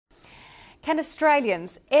Can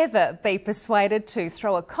Australians ever be persuaded to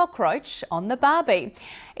throw a cockroach on the barbie?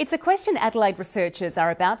 It's a question Adelaide researchers are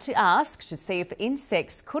about to ask to see if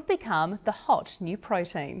insects could become the hot new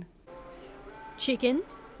protein. Chicken,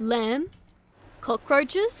 lamb,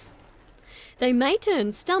 cockroaches? They may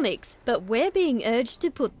turn stomachs, but we're being urged to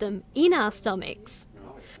put them in our stomachs.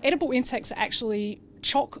 Edible insects are actually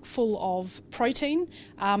chock full of protein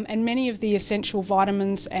and many of the essential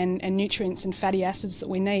vitamins and nutrients and fatty acids that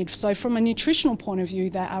we need. So from a nutritional point of view,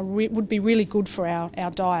 they would be really good for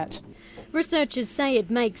our diet. Researchers say it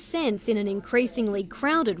makes sense in an increasingly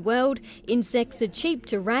crowded world. Insects are cheap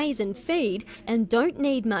to raise and feed and don't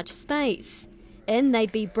need much space. And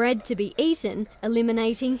they'd be bred to be eaten,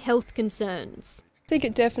 eliminating health concerns. I think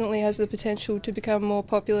it definitely has the potential to become more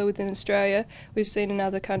popular within Australia. We've seen in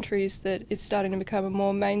other countries that it's starting to become a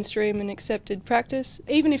more mainstream and accepted practice.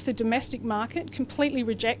 Even if the domestic market completely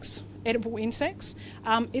rejects edible insects,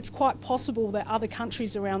 it's quite possible that other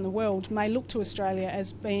countries around the world may look to Australia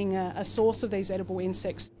as being a source of these edible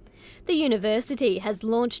insects. The university has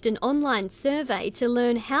launched an online survey to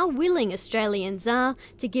learn how willing Australians are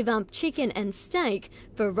to give up chicken and steak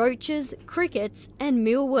for roaches, crickets and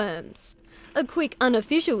mealworms. A quick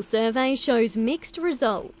unofficial survey shows mixed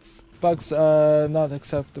results. Bugs are not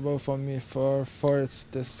acceptable for me, for it's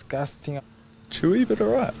disgusting. Chewy but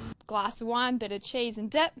alright. Glass of wine, bit of cheese and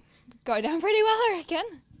dip. Go down pretty well, I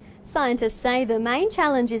reckon. Scientists say the main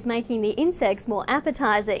challenge is making the insects more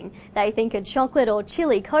appetising. They think a chocolate or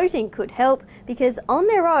chili coating could help because on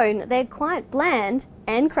their own they're quite bland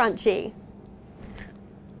and crunchy.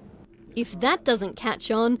 If that doesn't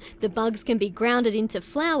catch on, the bugs can be grounded into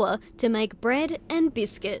flour to make bread and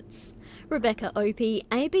biscuits. Rebecca Opie,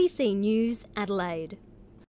 ABC News, Adelaide.